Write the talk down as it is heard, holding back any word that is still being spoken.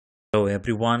Hello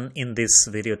everyone, in this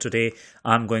video today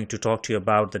I'm going to talk to you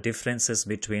about the differences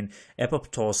between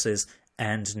apoptosis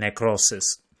and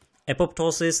necrosis.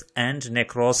 Apoptosis and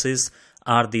necrosis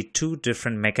are the two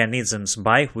different mechanisms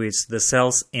by which the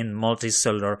cells in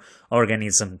multicellular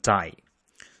organism die.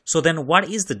 So then what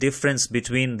is the difference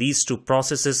between these two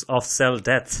processes of cell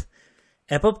death?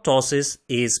 Apoptosis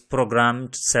is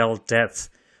programmed cell death,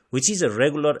 which is a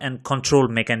regular and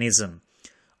controlled mechanism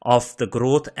of the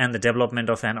growth and the development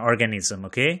of an organism.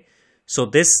 Okay, so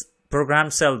this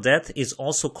programmed cell death is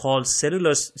also called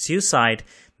cellular suicide.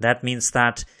 That means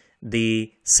that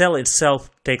the cell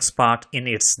itself takes part in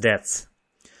its death.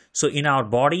 So in our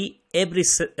body, every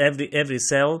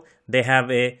cell, they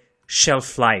have a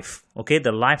shelf life. Okay,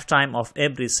 the lifetime of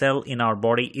every cell in our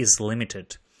body is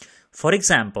limited. For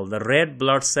example, the red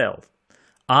blood cell,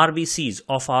 RBCs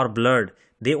of our blood,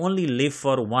 they only live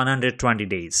for 120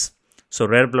 days. So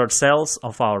red blood cells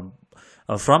of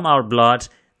from our blood,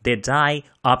 they die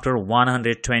after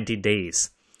 120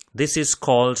 days. This is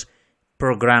called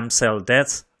programmed cell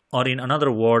death, or in another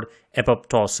word,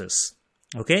 apoptosis.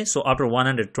 Okay, so after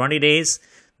 120 days,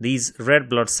 these red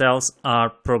blood cells are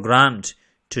programmed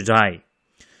to die.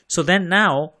 So then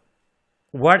now,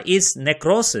 what is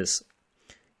necrosis?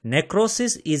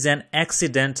 Necrosis is an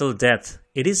accidental death.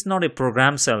 It is not a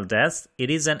programmed cell death. It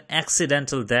is an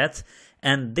accidental death.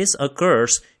 And this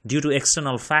occurs due to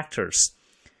external factors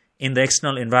in the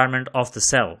external environment of the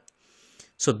cell.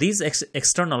 So these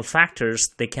external factors,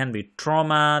 they can be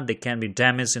trauma, they can be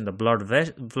damage in the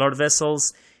blood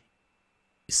vessels,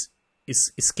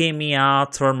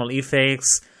 ischemia, thermal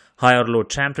effects, high or low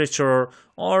temperature,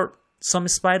 or some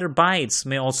spider bites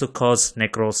may also cause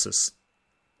necrosis.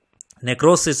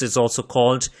 Necrosis is also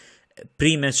called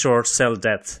premature cell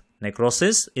death.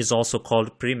 Necrosis is also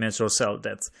called premature cell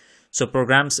death. So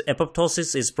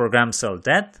apoptosis is programmed cell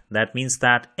death. That means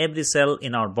that every cell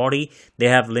in our body, they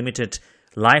have limited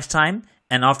lifetime,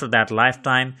 and after that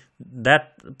lifetime,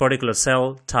 that particular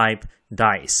cell type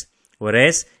dies.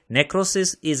 Whereas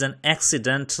necrosis is an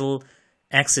accidental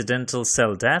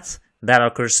cell death that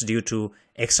occurs due to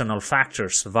external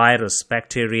factors, virus,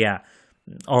 bacteria,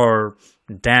 or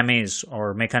damage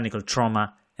or mechanical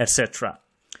trauma, etc.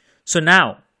 So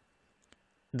now,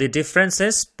 the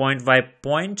differences point by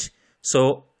point.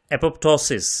 So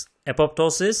apoptosis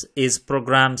is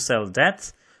programmed cell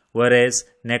death, whereas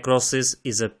necrosis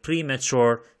is a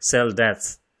premature cell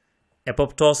death.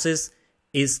 Apoptosis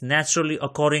is naturally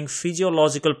occurring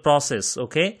physiological process.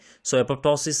 Okay, so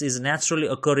apoptosis is naturally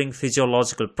occurring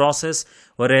physiological process,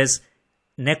 whereas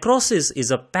necrosis is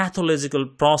a pathological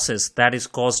process that is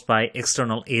caused by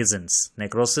external agents.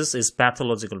 Necrosis is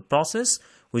pathological process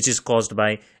which is caused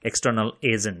by external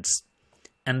agents.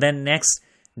 And then next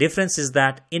difference is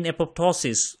that in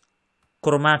apoptosis,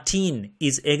 chromatin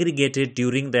is aggregated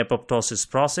during the apoptosis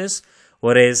process,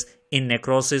 whereas in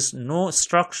necrosis, no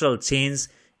structural change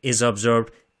is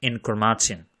observed in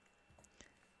chromatin.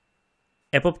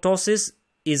 Apoptosis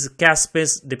is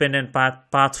caspase-dependent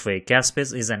pathway.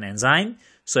 Caspase is an enzyme,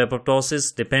 so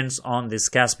apoptosis depends on this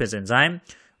caspase enzyme,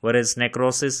 whereas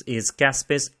necrosis is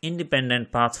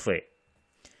caspase-independent pathway.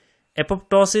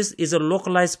 Apoptosis is a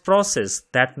localized process.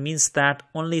 That means that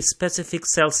only specific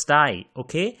cells die.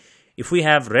 Okay, if we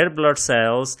have red blood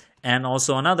cells and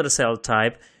also another cell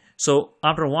type, so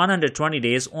after 120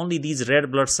 days, only these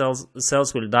red blood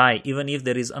cells will die. Even if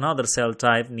there is another cell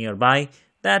type nearby,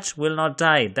 that will not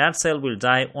die. That cell will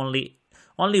die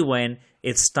only when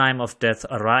its time of death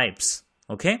arrives.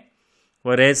 Okay,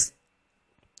 whereas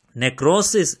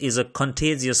necrosis is a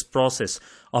contagious process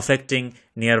affecting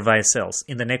nearby cells.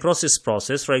 In the necrosis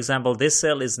process, for example, this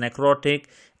cell is necrotic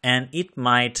and it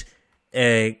might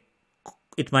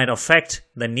affect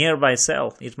the nearby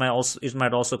cell. It might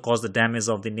also cause the damage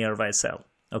of the nearby cell.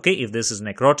 Okay, if this is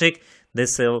necrotic,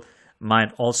 this cell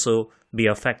might also be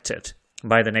affected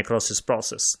by the necrosis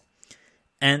process.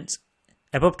 And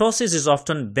apoptosis is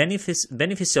often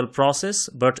beneficial process,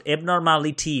 but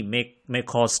abnormality may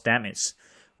cause damage.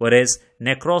 Whereas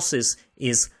necrosis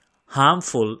is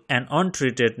harmful and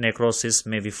untreated necrosis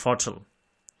may be fatal.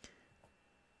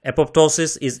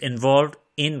 Apoptosis is involved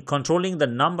in controlling the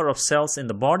number of cells in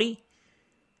the body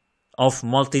of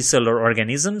multicellular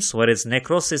organisms, whereas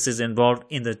necrosis is involved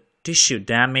in the tissue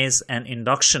damage and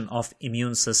induction of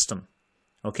immune system.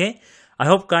 Okay, I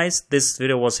hope guys this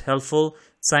video was helpful.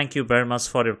 Thank you very much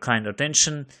for your kind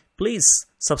attention. Please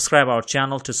subscribe our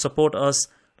channel to support us,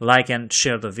 like and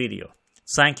share the video.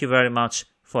 Thank you very much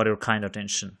for your kind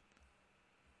attention.